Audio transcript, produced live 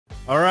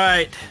All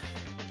right.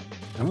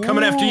 I'm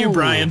coming after you,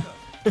 Brian.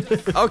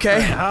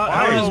 Okay.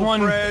 How does one?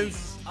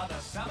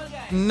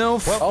 No.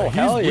 Oh,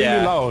 hell He's yeah.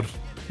 really loud.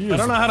 I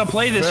don't know how to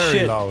play this Very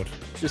shit. loud.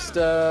 Just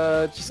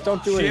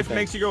don't do Shift anything.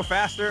 makes you go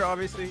faster,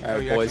 obviously. All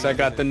right, boys, I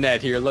got the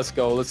net here. Let's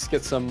go. Let's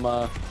get some.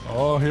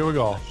 Oh, here we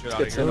go. Let's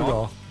get some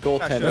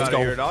goaltending. Let's go.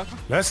 Here, dog.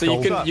 Let's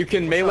So go. you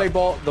can melee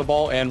the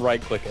ball and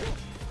right click it.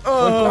 Go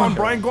on,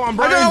 Brian. Go on, I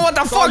Brian. don't know what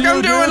the That's all fuck you're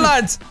I'm doing,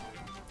 lads.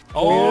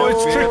 Oh,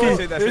 it's That's tricky.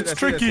 it, that's it, It's that's it,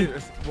 tricky.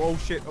 that's it. Oh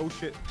shit! Oh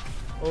shit!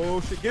 Oh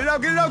shit! Get it out!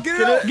 Get it out!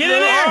 Get it out! Get in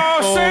there!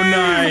 Oh, save!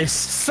 Nice.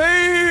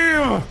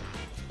 Save!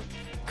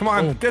 Come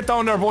on, get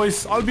down there,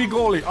 boys. I'll be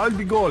goalie. I'll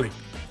be goalie.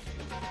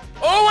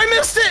 Oh, I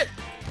missed it.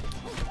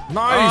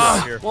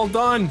 Nice. Well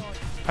done.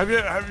 Have you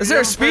Is there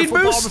a ever speed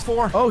played football boost?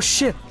 before? Oh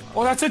shit.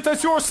 Oh, that's it.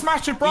 That's yours.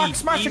 Smash it, Brock.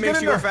 Smash E it. Get makes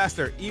in you go there.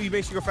 faster. E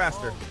makes you go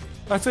faster.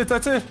 That's it.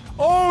 That's it.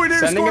 Oh, he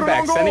didn't Sending score it the wrong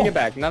back. goal. Sending it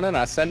back.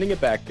 No. Sending it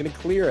back. Gonna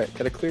clear it.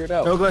 Gotta clear it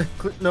out.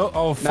 No.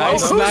 Oh, fuck.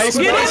 Nice. Nice.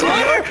 Get in Nice.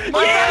 there!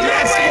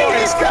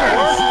 Yes, boys.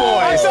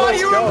 I thought Let's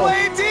you were go.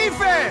 playing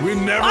defense. We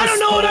never. I don't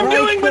know what I'm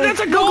scored. doing, but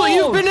that's a goal. Goalie,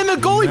 you've been in the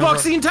goalie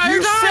box the entire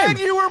You time. said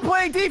you were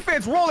playing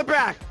defense. Roll it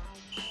back.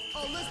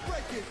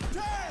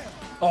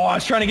 Oh, I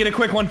was trying to get a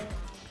quick one.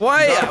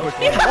 Why? Are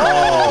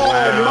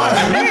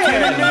you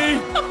kidding me?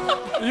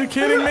 Are you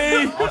kidding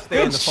me? I'll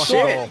stay in the fucking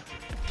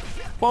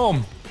goal.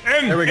 Boom.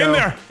 In. There we go. In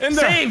there. In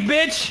there. Save,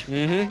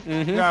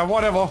 bitch. Yeah.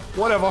 Whatever.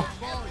 Whatever.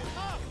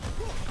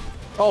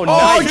 Oh, Oh,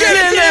 nice. get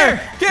in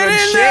there. Get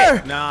in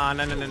there. Nah.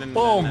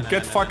 Boom.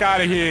 Get the fuck out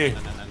of here.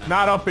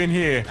 Not up in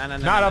here.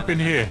 Not up in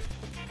here.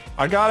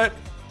 I got it.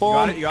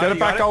 Boom. Get it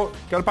back out.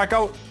 Get it back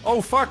out.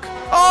 Oh, fuck.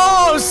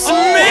 Oh,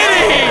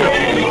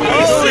 Smitty.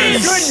 Holy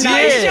Good,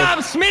 nice shit. job,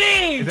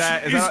 Smitty. Is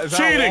that He's a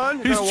cheating. one?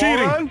 Is He's that a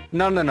cheating. one?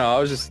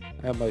 No.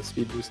 I have my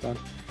speed boost on.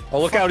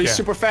 Oh, look out. He's yeah.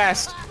 super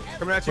fast.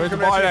 Coming at you. Where's the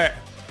Coming ball at you. at?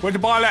 Where's the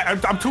ball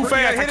at? I'm too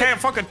fast. I hit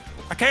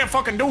can't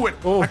fucking do it.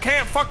 I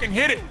can't fucking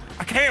hit it.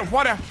 I can't.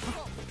 What a.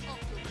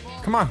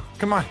 Come on.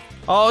 Come on.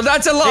 Oh,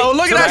 that's a low.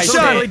 Look at that nice.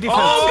 shot.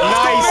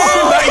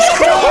 Nice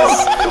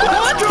cross.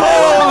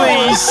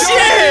 Holy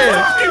shit.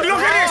 Fucking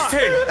look at this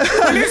thing.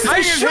 This thing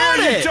is shot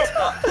here. it. You jump.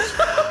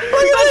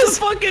 Look at this.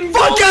 Fucking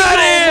Fuck goal, out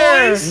of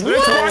here. boys.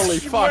 Holy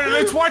fuck.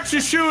 Let's watch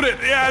you shoot it.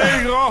 Yeah,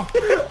 there you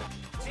go.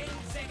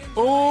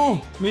 Oh,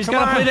 He's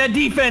gotta play that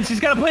defense. He's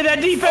gotta play that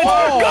defense.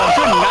 Oh,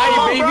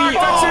 nice, baby.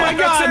 That's Oh, it. my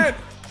God. That's it.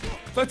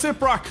 That's it,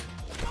 Brock.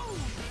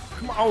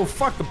 Come on. Oh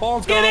fuck, the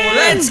ball's gone Get over in.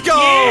 there. Let's go.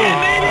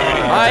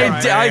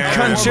 I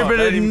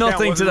contributed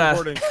nothing to that.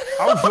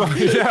 Oh,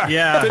 yeah.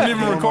 Yeah. Didn't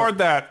even record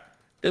that.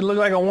 It looked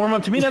like a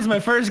warm-up to me. That's my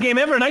first game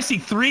ever, and I see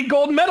 3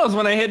 gold medals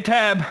when I hit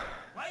tab.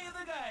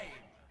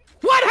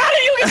 What? How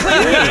did you get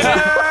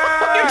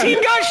 3? Your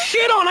team got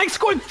shit on. I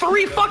scored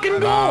 3 fucking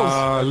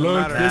goals.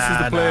 Look, this is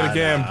the play of the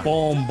game.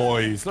 Boom,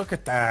 boys. Look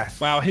at that.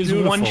 Wow, his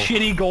Beautiful. one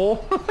shitty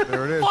goal.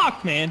 There it is.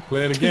 Fuck, man.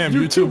 Play of the game.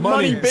 YouTube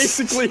money.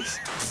 basically.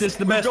 This is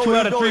the best go, 2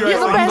 out of 3 right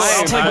You're the now.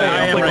 best.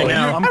 I am right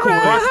now. I'm cool.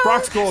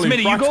 Brock's goalie. Smitty,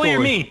 you Brock's goalie or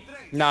goalie. me?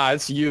 Nah,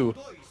 it's you.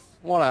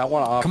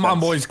 Wanna Come on,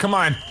 boys. Come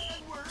on.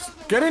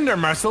 Get in there,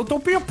 Marcel.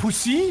 Don't be a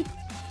pussy.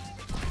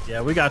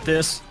 Yeah, we got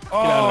this.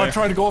 Oh, I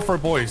tried to go for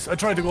it, boys. I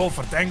tried to go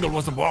for it. The angle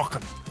wasn't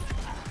working.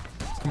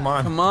 Come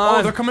on. Come on.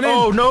 Oh, they're coming in.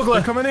 Oh, Nogla.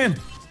 They're coming in.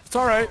 It's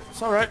all right.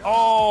 It's all right.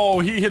 Oh,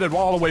 he hit it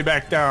all the way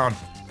back down.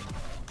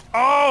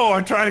 Oh,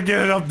 I'm trying to get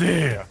it up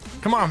there.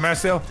 Come on,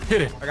 Marcel.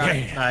 Hit it. I got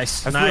it. Yeah.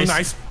 Nice, That's nice. real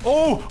nice.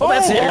 Oh,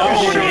 that's it. Oh, Oh,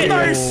 that was shit.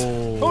 nice.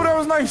 Oh, that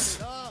was nice.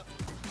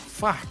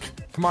 Fuck.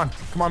 Come on,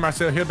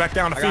 Marcel. Hit it back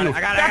down the field.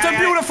 I got it, That's I a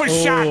got it. beautiful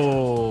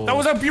shot. That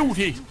was a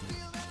beauty.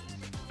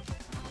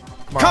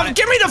 Come,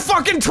 give me the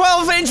fucking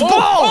 12-inch ball.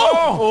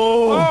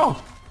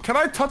 Oh. Can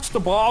I touch the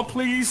ball,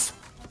 please?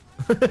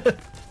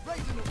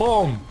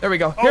 Boom. There we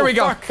go. Here we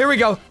go. fuck. Here we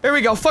go. Here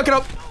we go. Fuck it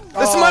up.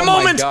 This is my Oh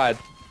moment. my God.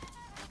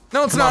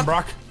 No, it's Come on, not.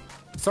 Brock.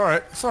 It's all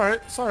right. It's all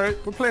right. It's all right.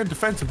 We're playing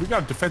defensive. We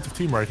got a defensive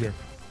team right here.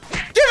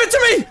 Give it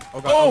to me.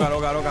 Oh god, oh god,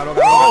 oh god, oh god, oh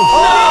god.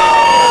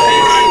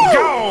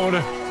 Oh, God.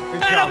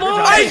 Good job, good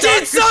job. I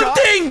did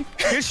something.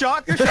 Good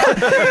shot, good shot.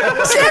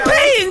 Slap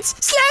hands.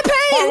 Slap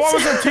What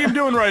was hands. the team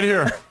doing right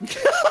here?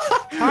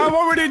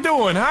 What were they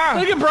doing, huh?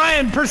 Look at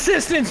Brian.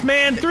 Persistence,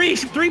 man. Three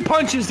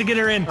punches to get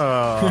her in.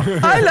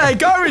 I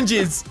like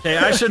oranges. Hey,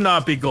 I should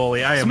not be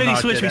goalie. I am Smitty, not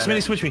switch good me. at Smitty,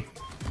 it. switch me.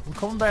 I'm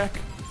coming back.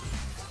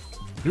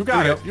 You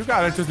got it. You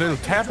got it. Just a little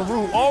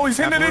taparoo. Oh, he's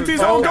hitting it into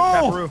his own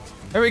Taparoo. goal.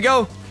 There we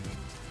go.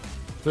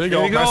 There you There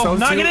go. we go. Marcel. It's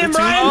Knock you. it in, It's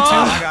you. Brian. It's you.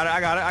 I got it,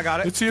 I got it, I got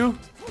it. It's you.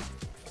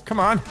 Come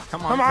on.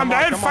 Come Come on, on,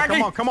 Dad. come on,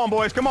 come on, come on,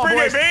 boys, come on, Bring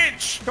boys. it,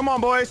 bitch. Come on,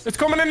 boys. It's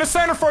coming in the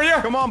center for you.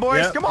 Come on,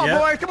 boys. Yep, Come on, yep.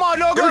 boys. Come on,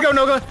 Noga. Here we go,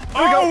 Noga.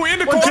 Oh, in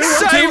the corner.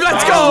 Save,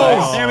 let's go.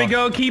 Oh. There we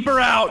go. Keep her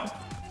out.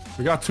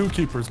 We got 2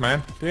 keepers,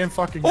 man. They ain't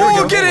fucking.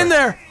 Oh, get in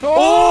there.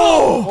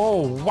 Oh.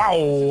 Oh,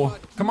 wow.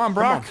 Come on,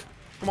 Brock.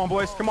 Come on,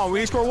 boys. Come on. We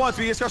need to score once.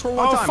 We need to score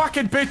one Oh, time.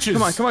 fucking bitches.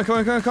 Come on, come on, come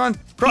on, come on, come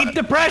on. Keep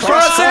the pressure.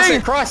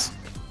 Crossing. Cross.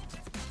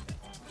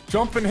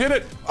 Jump and hit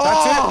it.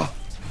 That's it.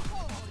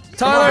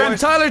 Tyler, boys.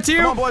 Tyler, to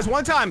Come on, you. boys.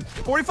 One time.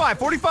 45,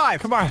 45.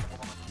 Come on.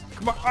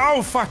 Come on.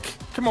 Oh, fuck.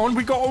 Come on,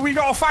 we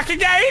got a fucking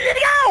game. Here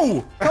we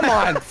go. Come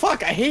on,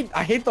 fuck! I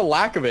hate the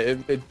lack of it.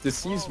 It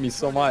deceives me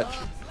so much.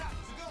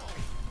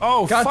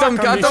 Oh, got fuck, them,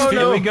 got them.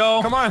 Here we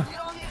go. Come on.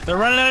 They're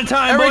running out of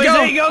time, There we boys. go.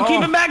 There you go.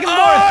 Keep him back in the board.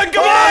 Oh,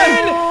 come on!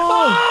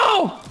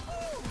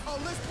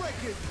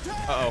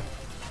 Oh! Uh-oh.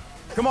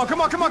 Come on.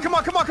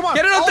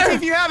 Get it up there.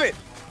 If you have it.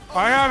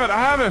 I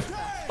have it.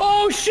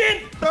 Oh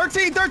shit!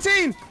 13.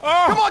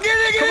 Oh. Come on, get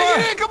it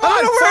in. Come I on.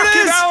 don't know where it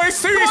Fucking is. hell,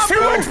 it's too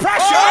much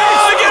pressure.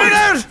 Oh, get it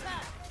out!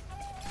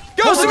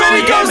 Go,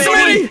 Smitty! Go,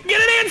 Smitty!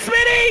 Get it in,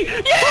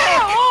 Smitty!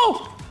 Yeah!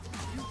 Oh!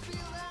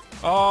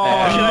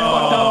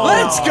 Oh,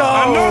 Let's go!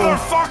 another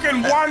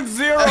fucking 1-0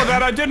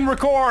 that I didn't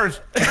record.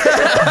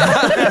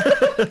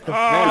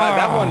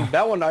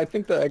 That one, I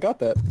think that I got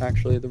that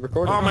actually. The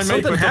recording. Oh, my mate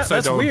Something was upside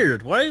that's down.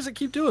 weird. Why does it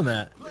keep doing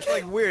that? It's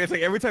like weird. It's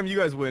like every time you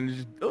guys win, it's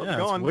just Yeah, it's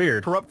gone.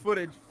 weird. Corrupt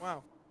footage.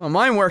 Wow. Well,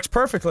 mine works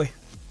perfectly.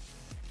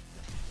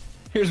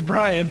 Here's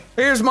Brian.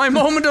 Here's my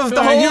moment of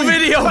the whole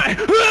video. Here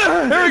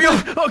we go.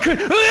 Okay.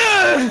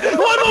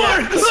 One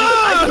more!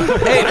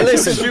 Hey,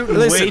 listen.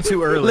 Way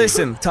too early.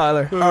 Listen,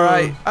 Tyler. All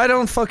right. I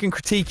don't fucking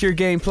critique your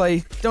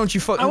gameplay. Don't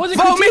you fucking I wasn't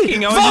vote critiquing.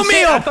 me. I was Vote just me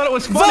saying, I up. thought it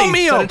was Vote funny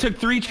me that up. it took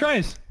 3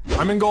 tries.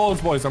 I'm in goals,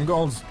 boys. I'm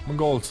goals.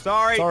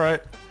 Sorry. It's all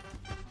right.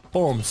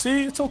 Boom.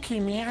 See, it's okay,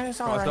 man. It's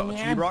all right, To you,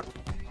 man. Brock.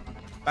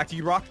 Back to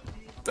you, Brock.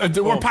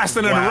 We're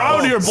passing it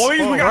around here, boys.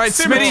 We All got right,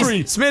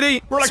 symmetry.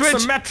 Smitty. We're like Switch.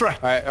 Symmetra.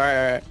 All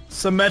right.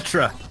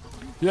 Symmetra.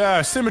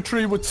 Yeah,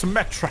 symmetry with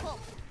Symmetra.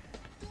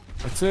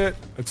 That's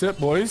it,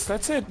 boys.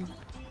 That's it.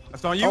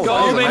 That's on you.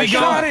 Go, baby, I go.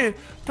 got it.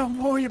 Don't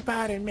worry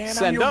about it, man.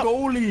 Send I'm your up.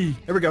 goalie.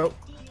 Here we go.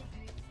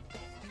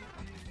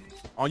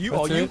 On you.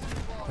 That's On you. it.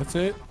 That's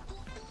it.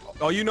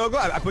 Oh, you no go.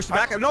 I pushed it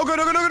back. No go.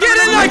 Get in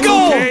that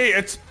goal. Okay,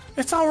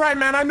 it's all right,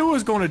 man. I knew I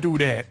was gonna do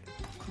that.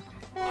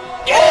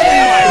 You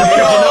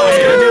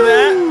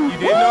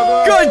did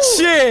no go. Good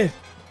shit.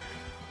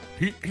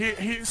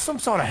 He's some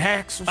sort of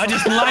hacks. Or I something.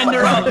 just lined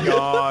her up.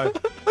 God.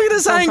 Look at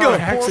this angle.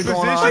 Hex Poor it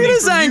going positioning on. Look at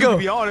this for you, angle. To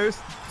be honest.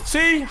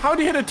 See, how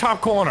do you hit a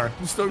top corner?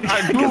 Because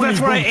that's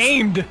where I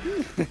aimed.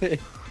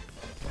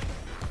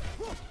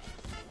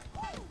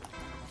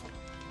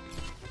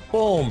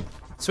 Boom.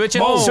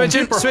 Switching. Boom.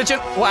 Switching. Keeper. Switching.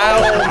 Wow.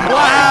 All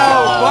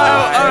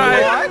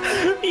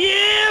right.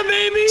 Yeah,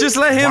 baby. Just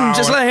let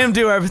him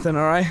do everything.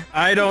 All right.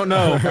 I don't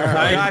know. Guys,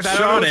 I I don't know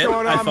shot what's it.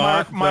 going I on.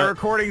 thought. My but-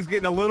 recording's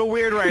getting a little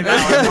weird right now.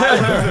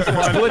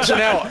 Glitching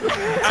out.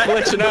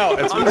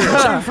 It's weird.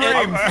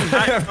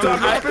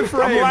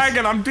 I'm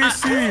lagging. I'm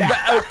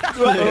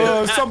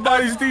DC.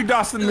 Somebody's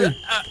DDoSing me.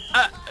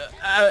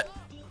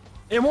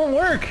 It won't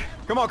work.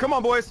 Come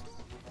on, boys.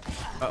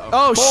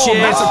 Oh shit.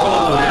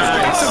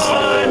 That's a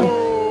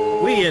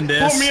goal. We in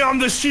this. Put me on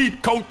the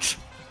sheet, coach.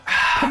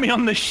 Put me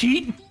on the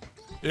sheet.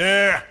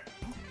 Yeah.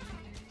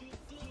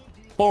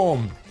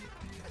 Boom.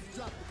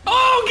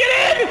 Oh,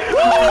 get in!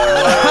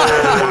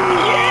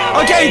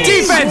 Okay,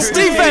 defense.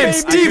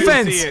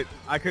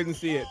 I couldn't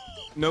see it.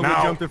 No Now.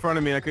 one jumped in front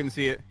of me and I couldn't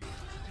see it.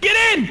 Get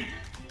in!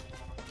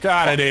 Get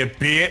out of there,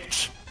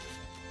 bitch.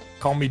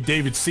 Call me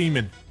David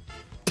Seaman.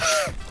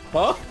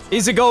 Huh?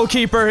 He's a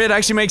goalkeeper. It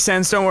actually makes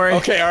sense. Don't worry.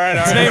 Okay, all right.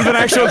 His name's an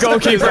actual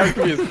goalkeeper.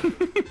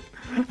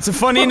 It's a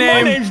funny My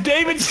name. name's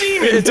David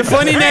Seaman. It's a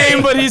funny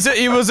name, but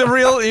he was a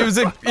real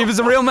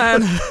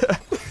man.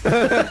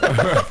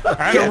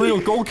 And a real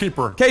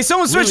goalkeeper. Okay,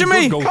 someone's switching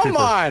Really me. good goalkeeper. Come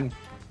on.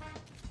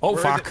 Oh,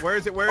 fuck. Where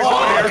is it? It's over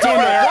there. It's over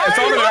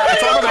there.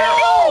 It's over there.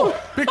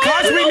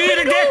 Because we need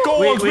to get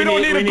goals. We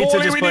don't need a we need to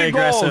goalie. just We play need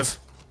goals. aggressive.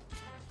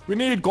 We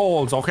need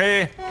goals,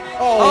 okay?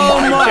 Oh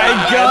my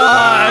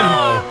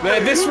god.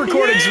 Man, this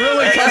recording's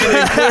really coming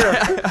in clear.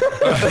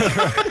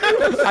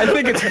 I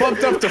think it's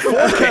bumped up to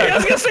 4K. I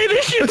was gonna say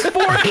this shit's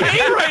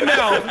 4K right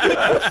now.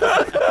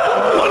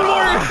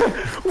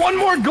 One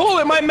more goal,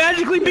 it might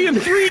magically be in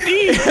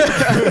 3D.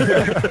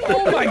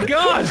 Oh my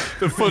god.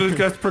 The footage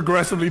gets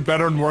progressively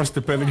better and worse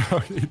depending on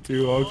how you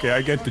do. Okay,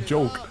 I get the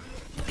joke.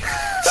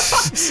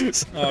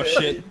 Oh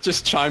shit.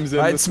 Just chimes in.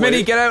 Alright, this Smitty,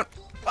 way. get out.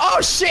 Oh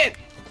shit.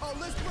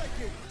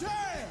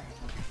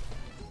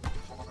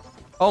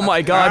 Oh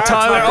my god, That's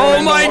Tyler. not Oh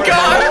good. my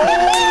god.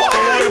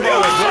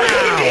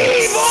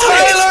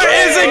 Tyler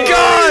is a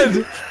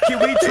god. Can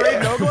we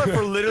trade Nogla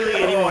for literally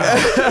anyone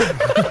else?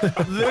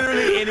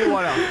 Literally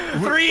anyone else.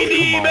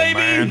 3D, baby.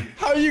 Man.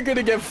 How are you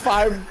gonna get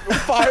five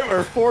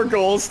or 4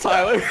 goals,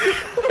 Tyler?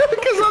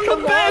 Because I'm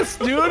the best,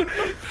 dude.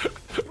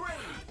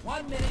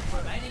 1 minute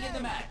remaining in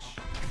the match.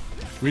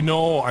 We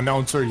know,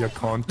 announcer, you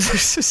cunt.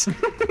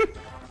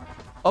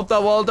 Up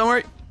that wall, don't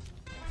worry.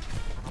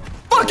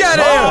 Fuck out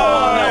of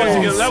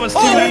here! That was too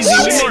Oh, easy.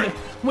 what?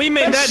 We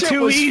made that shit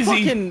too was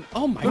easy. Fucking,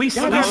 oh my We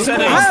god.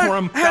 set it How- up for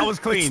him. That was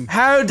clean.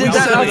 How did We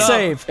that set not it up.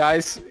 save?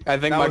 Guys, I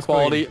think That my was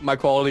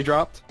quality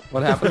dropped.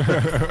 What happened?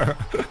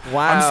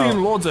 Wow. I'm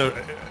seeing loads of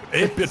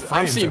 8-bit frames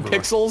I'm seeing everywhere.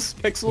 pixels.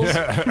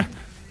 Yeah.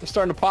 They're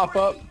starting to pop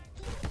up.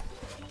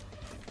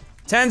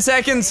 10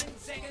 seconds.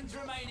 Seconds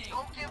remaining.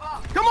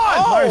 Come on!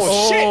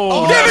 Oh, shit!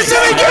 Oh, Give it to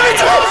me! Give it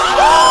to me!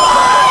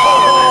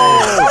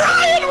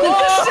 Ryan with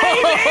the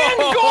save and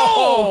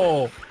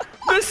goal.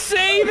 The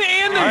save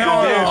and the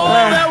goal. Oh,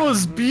 that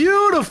was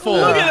beautiful.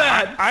 Look at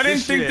that. I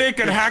didn't think they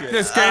could hack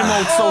this game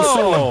out so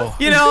soon.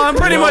 You know, I'm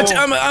pretty much,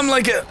 I'm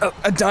like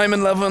a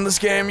diamond level in this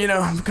game, you know,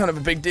 I'm kind of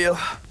a big deal.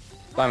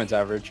 Diamond's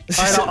average.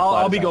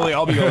 I'll be goalie,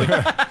 I'll be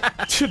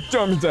goalie.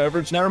 Diamond's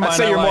average. Never mind. I'd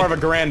say you're more of a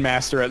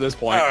grandmaster at this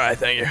point. Alright,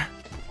 thank you.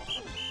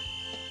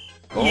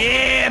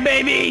 Yeah,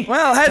 baby!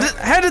 Well,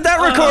 how did that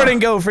recording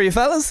go for you,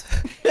 fellas?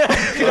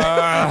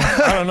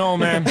 I don't know,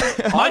 man.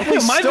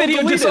 My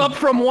video just up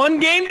from 1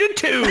 game to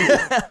 2.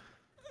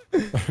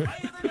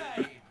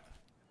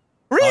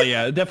 Really? Oh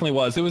yeah, it definitely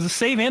was. It was a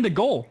save and a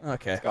goal.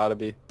 Okay. It's gotta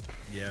be.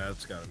 Yeah,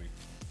 it's gotta be.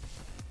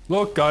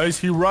 Look, guys,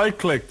 he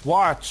right-clicked.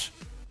 Watch.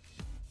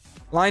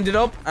 Lined it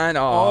up and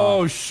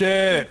Oh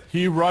shit!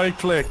 He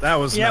right-clicked. That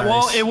was Yeah, nice.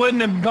 well, it wouldn't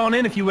have gone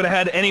in if you would have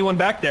had anyone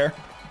back there.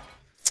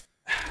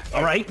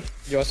 All right.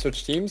 You wanna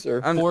switch teams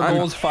or? 4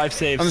 goals, 5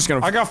 saves. I'm just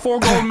gonna. I got 4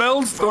 gold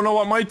medals. Don't know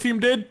what my team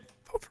did.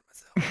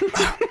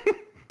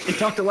 They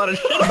talked a lot of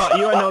shit about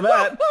you, I know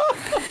that.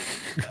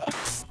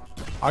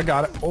 I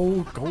got it.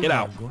 Oh, go Get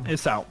down, out. go down.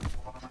 It's out.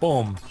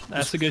 Boom.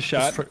 That's a good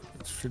shot.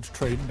 Just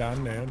trading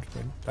down there.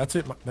 That's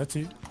it. That's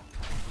it.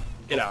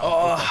 Get out.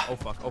 Oh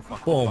fuck, oh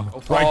fuck. Boom.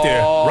 Right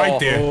there. Right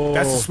there.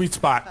 That's the sweet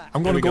spot.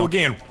 I'm gonna we go go.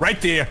 again.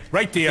 Right there.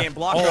 Right there. Can't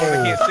block him.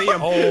 I can't see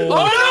him.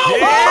 Oh!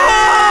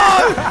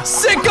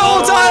 Sick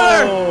goal,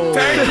 Tyler!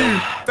 Thank you.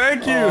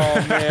 Thank you.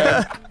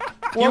 Man.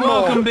 You're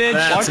welcome, bitch.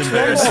 That's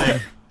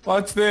embarrassing.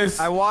 Watch this.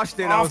 I watched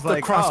it and Off I was the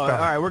like, oh, crossbar.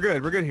 alright, we're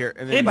good here.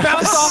 And It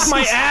bounced off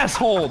my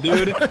asshole,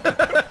 dude.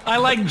 I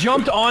like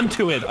jumped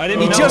onto it. I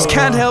didn't He know. just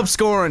can't help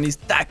scoring. He's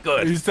that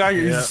good. He's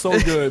so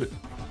good.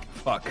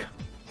 Fuck.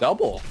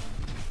 Double.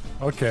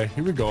 Okay,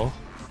 here we go.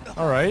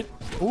 All right.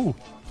 Ooh.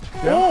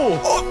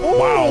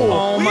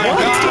 Oh my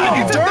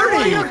god.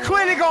 dirty! You're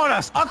clinic on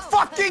us! A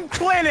fucking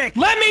clinic!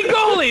 Let me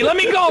goalie. Let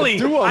me goalie.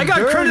 I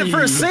got credit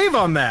for a save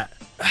on that.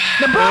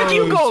 Now, Brock,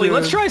 you goalie.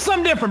 Let's try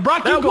something different.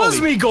 Brock, you That goalie.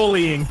 was me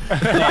goalieing.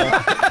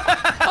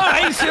 All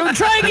right, so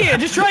try again.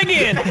 Just try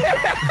again.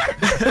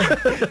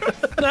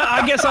 No,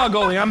 I guess I'll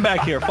goalie. I'm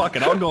back here. Fuck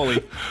it. I'll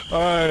goalie.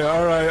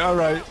 All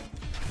right.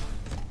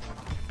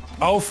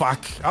 Oh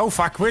fuck. Oh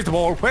fuck. Where's the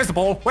ball? Where's the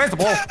ball? Where's the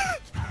ball?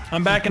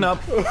 I'm backing up.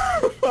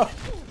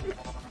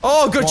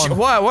 Oh, good shot.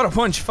 Wow, what a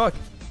punch. Fuck.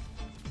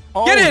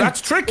 Oh, Get in.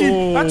 That's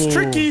tricky. That's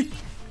tricky.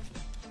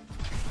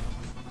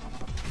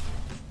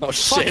 Oh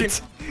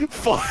shit.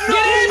 Fuck.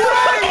 Get in,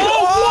 Brock!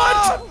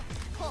 Oh,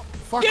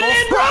 Fuck Get off.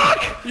 in,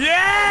 Brock!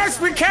 Yes,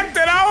 we kept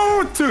it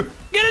out. Get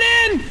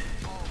it in!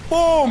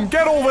 Boom.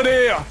 Get over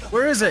there.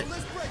 Where is it?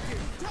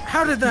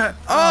 How did that?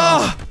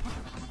 Oh!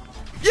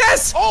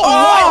 Yes!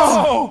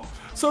 Oh,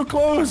 so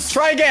close.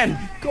 Try again.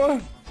 Go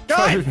on.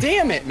 God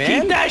damn it,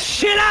 man. Keep that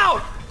shit out!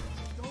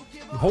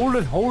 Hold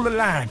it. Hold the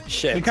line.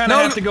 Shit. We kind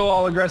of have to go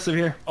all aggressive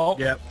here. Oh.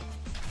 Yep.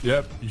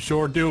 Yep. You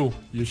sure do.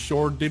 You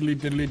sure diddly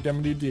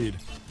did.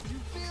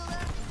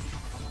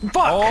 Fuck!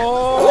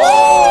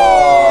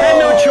 Oh. Had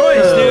no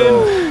choice,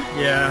 dude.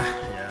 Yeah.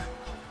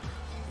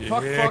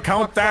 Yeah,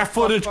 count that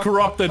footage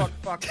corrupted.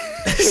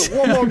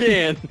 One more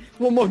again.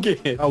 One more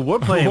again. Oh, we're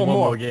playing one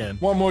more again.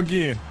 One more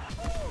again.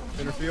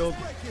 Interfield.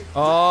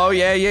 Oh,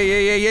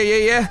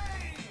 yeah.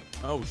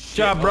 Oh shit.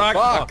 Job, Brock.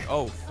 Fuck.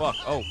 Oh fuck.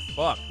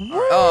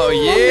 Oh,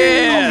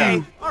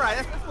 yeah. Alright,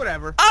 that's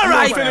whatever. All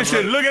right. Finish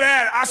it. Look at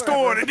that. I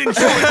scored. It didn't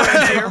show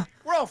it here.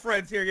 We're all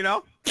friends here, you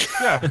know?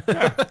 Yeah. We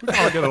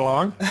all get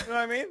along. You know what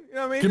I mean? You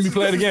know what I mean? Give me This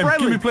play it is again.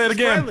 friendly. Give me play it It's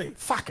again. friendly.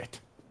 Fuck it.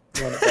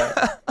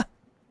 I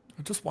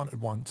just want it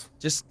once.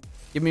 Just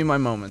give me my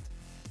moment.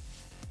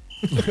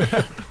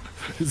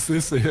 Is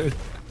this it?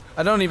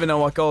 I don't even know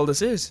what goal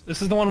this is.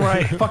 This is the one where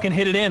I fucking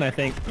hit it in, I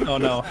think. Oh,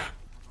 no.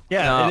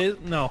 Yeah, No. it is.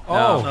 No.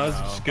 Oh. No, it's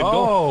just a good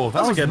goal. Oh,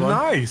 that was a good one.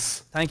 nice.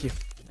 Thank you.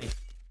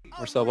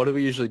 Marcel, what do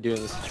we usually do in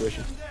this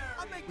situation?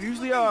 We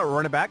usually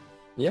run it back.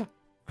 Yeah.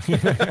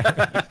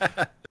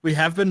 We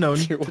have been known.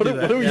 What do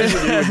we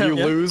usually do when you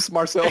lose,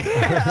 Marcel? That's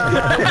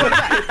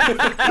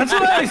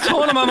what I always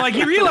told him. I'm like,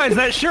 you realize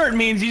that shirt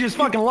means you just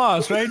fucking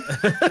lost, right?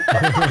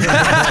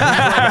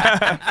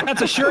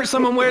 That's a shirt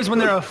someone wears when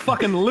they're a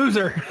fucking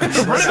loser. Run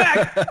it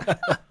back!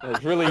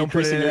 It's really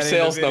increasing put your that in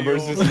sales the video.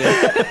 numbers, isn't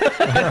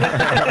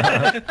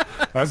it?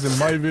 That's in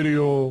my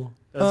video.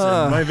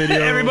 That's in my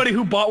video. Everybody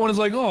who bought one is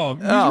like, oh,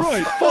 he's Oh,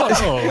 right. Fuck.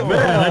 Oh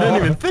man, I didn't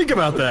even think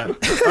about that.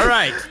 All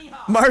right.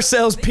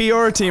 Marcel's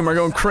PR team are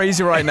going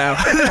crazy right now.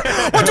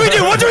 What do we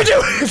do? What do we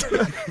do?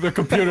 The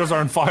computers are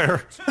on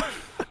fire.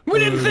 We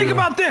didn't think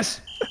about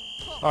this.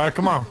 All right,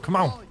 come on.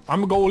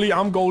 I'm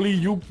goalie.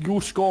 You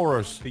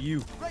scorers. To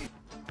you.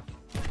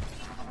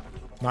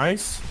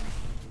 Nice.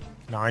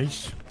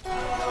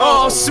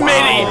 Oh,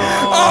 Smitty!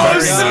 Oh,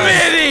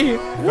 Smitty!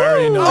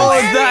 Very nice. Oh,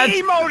 that.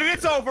 Emoted,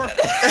 it's over.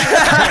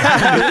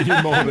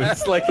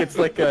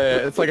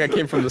 It's like I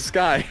came from the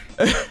sky.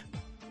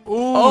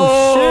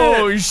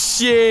 Oh,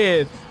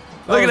 shit!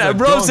 Look at that,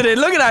 roasted it.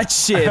 Look at that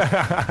shit.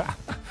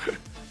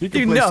 He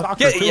can You play know,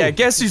 soccer too. yeah.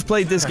 Guess who's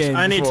played this game?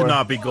 I need to before?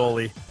 not be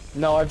goalie.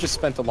 No, I've just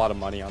spent a lot of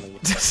money on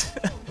it.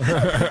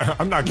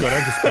 I'm not good. I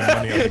just spend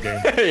money on the game.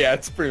 Yeah,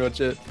 that's pretty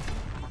much it.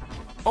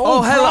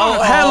 Oh,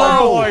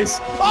 hello. boys.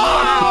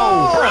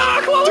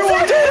 Brock, what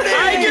was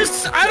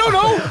that? I don't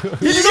know.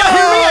 Did you not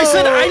hear me? I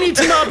said I need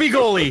to not be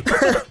goalie.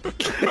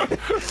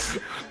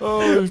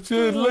 Oh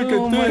shit! Look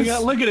Oh at my this.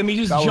 god, look at him. He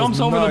just That was jumps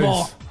over the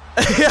ball.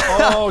 nice.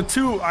 Oh,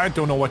 two. I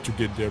don't know what you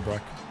did there,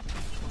 Brock.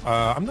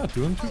 I'm not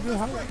doing too good.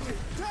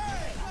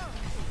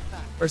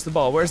 Where's the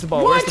ball? Where's the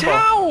ball? What? Where's the ball?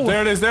 How?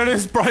 There it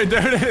is, Brian,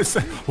 there it is.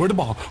 Where the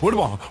ball? Where the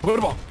ball? Where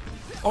the ball?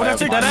 Oh,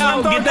 that's it. Get that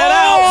out, Done. get that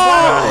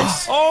out.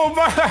 Nice. Oh,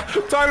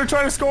 man. Tyler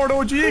trying to score an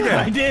OG again.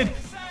 I did.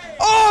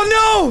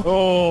 Oh no!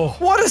 Oh.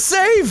 What a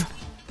save!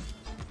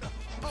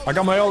 I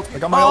got my ult. I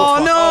got my Oh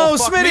ult. no,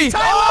 fuck Smitty! me.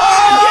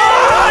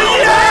 Oh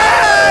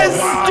yes!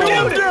 Wow.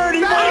 Dude, dirty.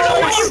 I know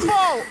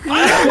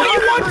what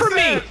you want from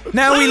me.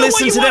 Now we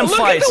listen to them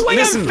fight. Look at the way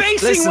Listen, I'm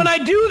facing listen. when I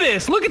do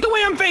this. Look at the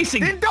way I'm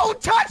facing. Then don't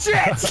touch it!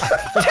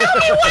 Tell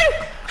me what?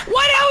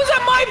 What? How is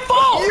that my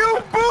fault? You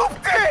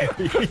booped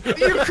it!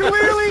 You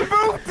clearly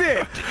booped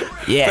it!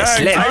 Yes,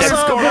 Hey,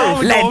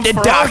 Tyler let the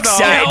dark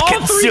side All three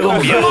consume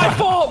goals you. are my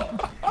fault.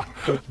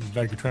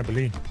 Like a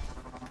trampoline.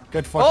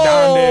 Get fucked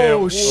down there.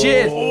 Oh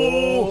shit!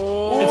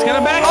 It's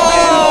gonna backspin.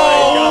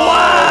 Oh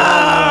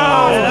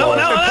wow!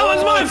 That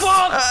was my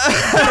fault.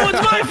 That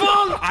was my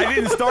fault. I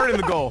didn't start in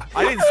the goal.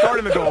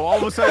 All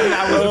of a sudden,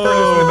 I was the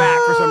furthest in the back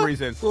for some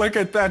reason. Look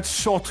at that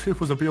shot. It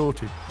was a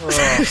beauty.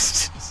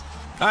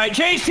 All right,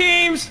 change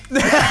teams.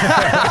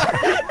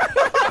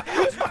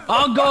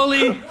 I'll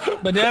goalie,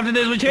 but after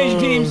this we change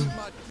teams.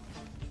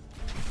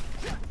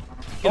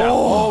 Get out.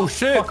 Oh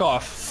shit. Fuck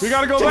off. We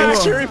gotta go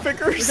back. Cherry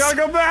pickers. We gotta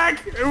go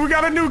back. We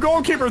got a new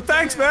goalkeeper.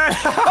 Thanks, man.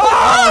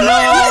 Oh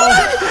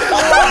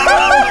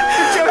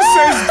It just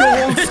says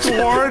goal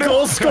scored.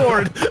 Goal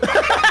scored.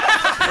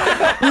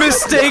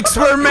 Mistakes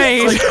were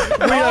made. We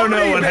don't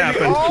know what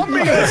happened. All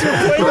me.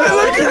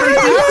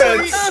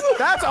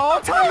 That's all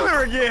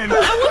Tyler again. no!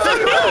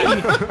 I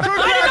did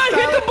not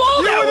hit the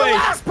ball You that were the way.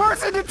 last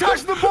person to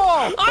touch the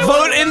ball.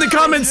 Vote in the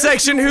comment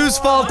section whose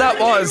fault that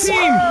was. Team.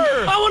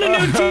 I want a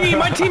new team.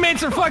 My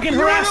teammates are fucking You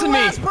were the harassing me.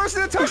 last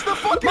person to touch the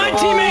fucking My ball.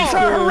 teammates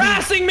are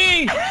harassing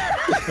me.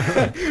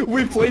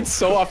 We played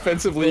so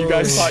offensively, you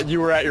guys thought you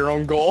were at your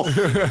own goal.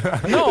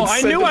 No, I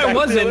Send knew it I back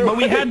wasn't, the other but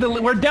we way. had to.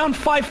 We're down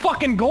 5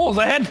 fucking goals.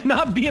 I had to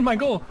not be in my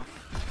goal.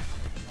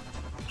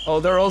 Oh,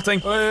 they're ulting.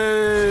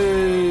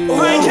 Hey. All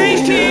right,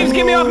 change teams.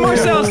 Get me off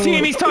Marcel's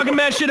team. He's talking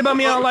mad shit about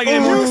me. I don't like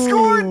it. You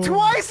scored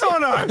twice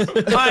on us.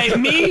 All right,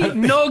 me,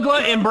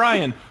 Nogla, and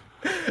Brian.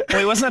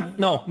 Wait, wasn't that?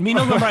 No, me,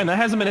 Nogla, and Brian. That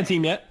hasn't been a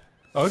team yet.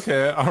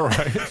 Okay,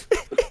 alright.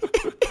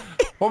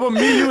 What about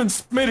me, you, and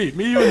Smitty?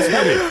 Me, you, and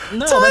Smitty. No,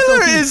 that's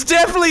Tyler okay. is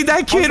definitely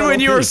that kid Fuck when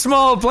you were OP.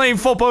 small playing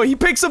football. He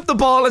picks up the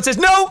ball and says,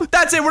 "No,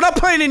 that's it. We're not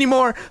playing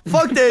anymore.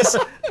 Fuck this."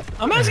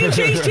 I'm asking to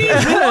change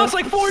teams. We lost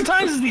like 4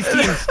 times as these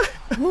teams.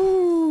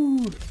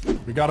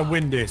 We gotta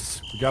win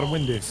this. We gotta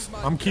win this.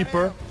 I'm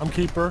keeper. I'm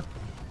keeper.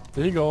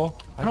 There you go.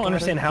 I don't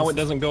understand how it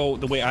doesn't go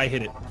the way I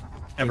hit it.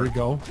 There we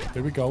go.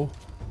 There we go.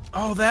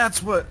 Oh,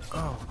 that's what.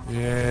 Oh,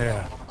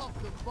 Yeah.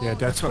 Yeah,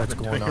 that's what's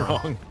going on.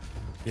 wrong.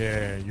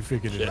 Yeah, you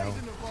figured it out.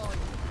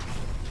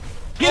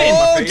 Get in.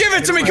 Oh, give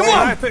it to me. Come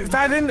on.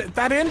 That in?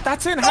 That in?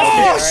 That's in?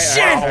 Oh,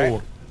 shit.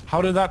 Ow.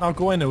 How did that not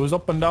go in? It was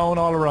up and down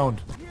all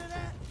around.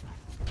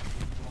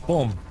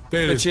 Boom.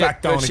 There it Good is. shit,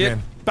 Back down good shit.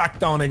 again. Back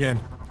down again.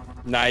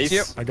 Nice.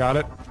 Yep. I got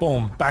it.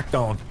 Boom. Back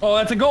down. Oh,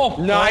 that's a goal.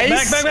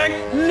 Nice. Back.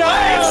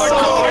 Nice.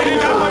 I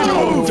didn't have my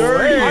Oh,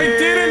 dirty. I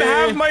didn't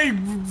have my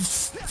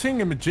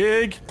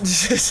thingamajig.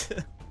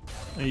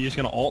 Are you just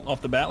gonna ult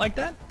off the bat like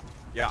that?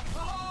 Yeah.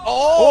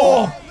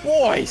 Oh,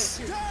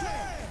 boys.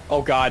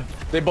 Oh god,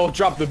 they both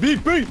dropped the beat.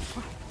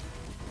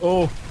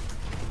 Oh.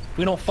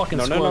 We don't fucking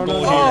No, score no, a no,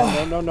 goal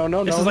no, here.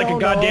 no. This is like a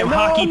goddamn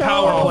hockey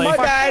power play. My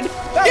bad.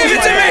 Give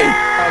it to me.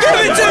 Give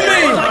it to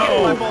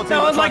me.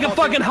 That was like a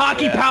fucking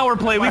hockey power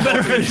play. We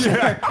better finish it.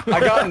 I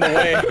got in the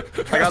way. I got in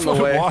the That's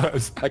what way. it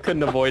was. I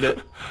couldn't avoid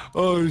it.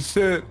 Oh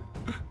shit.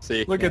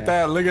 See. Look at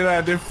that. Look at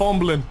that. They're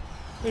fumbling.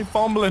 They're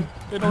fumbling.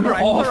 They don't know.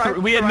 All three-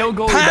 we had no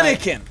goals.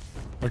 Panicking.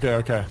 Okay,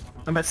 okay.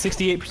 I'm at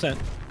 68%.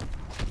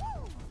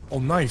 Oh,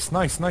 nice.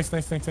 Where's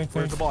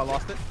the ball? I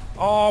lost it.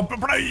 Oh,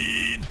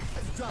 Brian.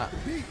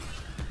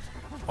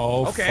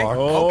 Oh, Okay. fuck.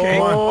 Okay.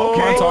 Come on,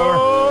 Okay. Tyler.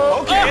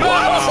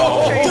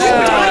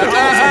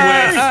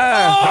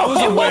 That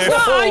was a whiff.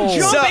 I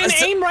jump and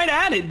So- aim right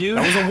at it, dude.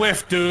 That was a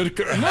whiff, dude.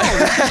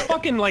 It's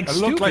fucking like It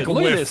stupid. looked like a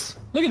Look at whiff. this.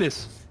 Look at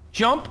this.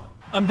 Jump.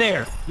 I'm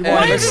there. weren't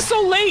Why even- is it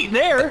so late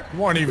there? You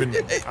weren't even.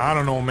 I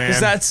don't know, man.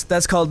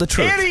 That's called the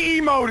truth. And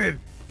he emoted.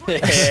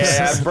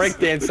 Yeah,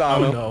 breakdance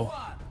on him. No.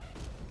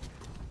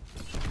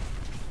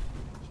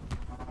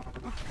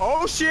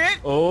 Oh shit.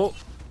 Oh.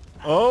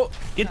 Oh.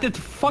 Get the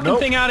fucking Nope.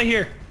 thing out of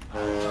here.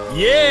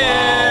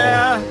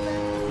 Yeah.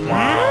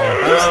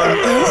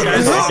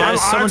 Guys, I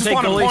someone just take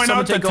want to goalie. point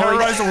Someone out that take goalie.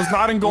 Terroriser was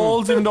not in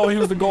goals, even though he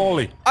was the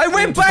goalie. I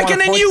went just back wanna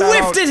and then point you that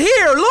whiffed out. it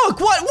here. Look,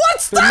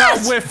 what's Did not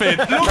that? whiff it.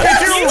 Look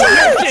at you.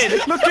 whiffed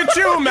it. Look at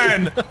you,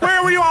 man.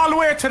 Where were you all the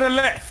way to the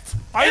left?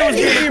 I was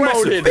being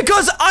aggressive.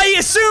 Because I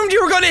assumed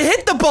you were going to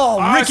hit the ball,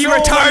 Ricky So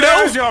There's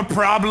Retardo. your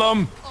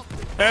problem.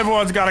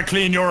 Everyone's got to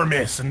clean your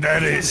mess, and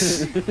that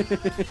is.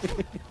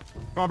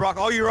 Come on, Brock.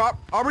 All you, Rob.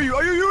 Aubrey,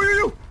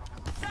 you.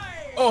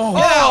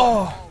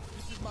 Oh.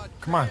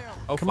 Come on.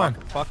 Oh, Come on.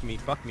 Fuck me.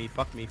 Come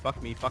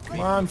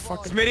on,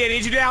 fuck. Smitty, I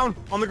need you down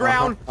on the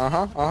ground.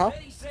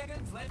 30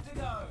 seconds left to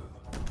go.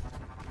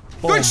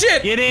 Good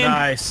shit. Get in.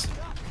 Nice.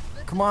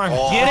 Come on.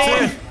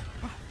 Get in.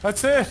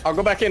 That's it. I'll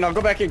go back in. Go.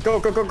 Brian,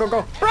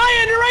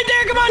 you're right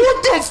there. Come on.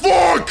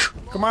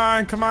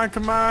 Come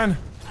on.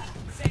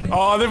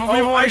 Oh, we've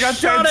only got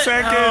 10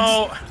 seconds.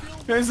 Oh.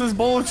 This is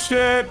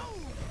bullshit.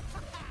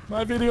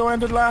 My video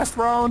ended last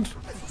round.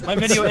 My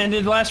video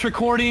ended last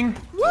recording.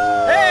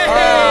 Hey!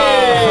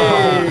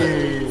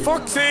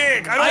 Fuck's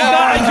sake!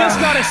 I just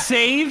got a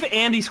save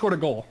and he scored a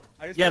goal.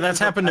 Yeah, that's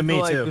happened to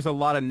me like too. There's a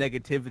lot of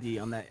negativity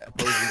on that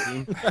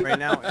opposing team right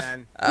now,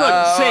 and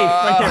Look, save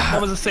right there. That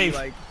was a save.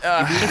 like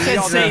It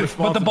said save,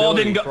 but the ball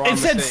didn't go. It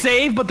said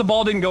save, but the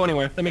ball didn't go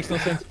anywhere. That makes no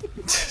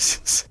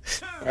sense.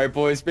 All right,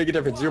 boys. Big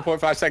difference.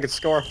 0.5 seconds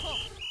score.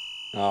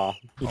 Oh,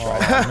 you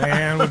tried. Oh,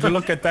 man, would you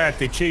look at that?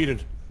 They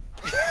cheated.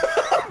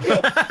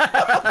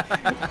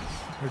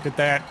 Look at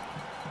that.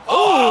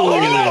 Oh,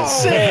 look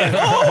at that.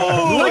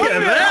 Look at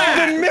that!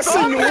 I've been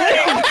missing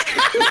weight.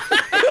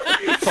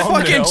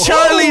 Fucking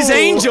Charlie's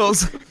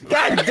Angels.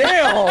 God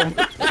damn.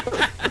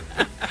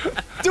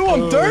 Do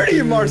him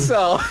dirty,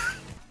 Marcel.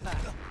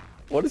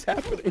 What is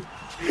happening?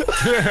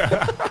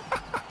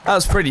 That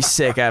was pretty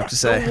sick, I have to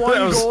say.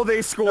 one goal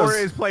they score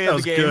is play of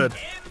the game. Good.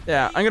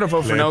 Yeah, I'm gonna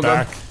vote for Play no it go.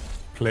 back.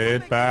 Play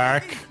it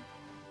back.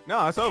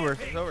 No, it's over.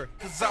 It's over.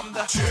 Cause I'm the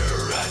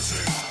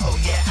Terroriser. Oh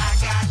yeah, I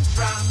got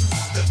drums.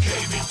 The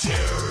gaming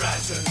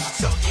Terroriser.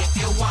 So if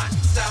you want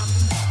some,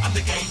 I'm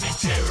the gaming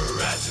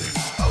Terroriser.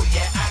 Oh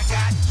yeah, I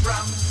got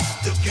drums.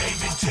 The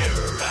gaming Terroriser.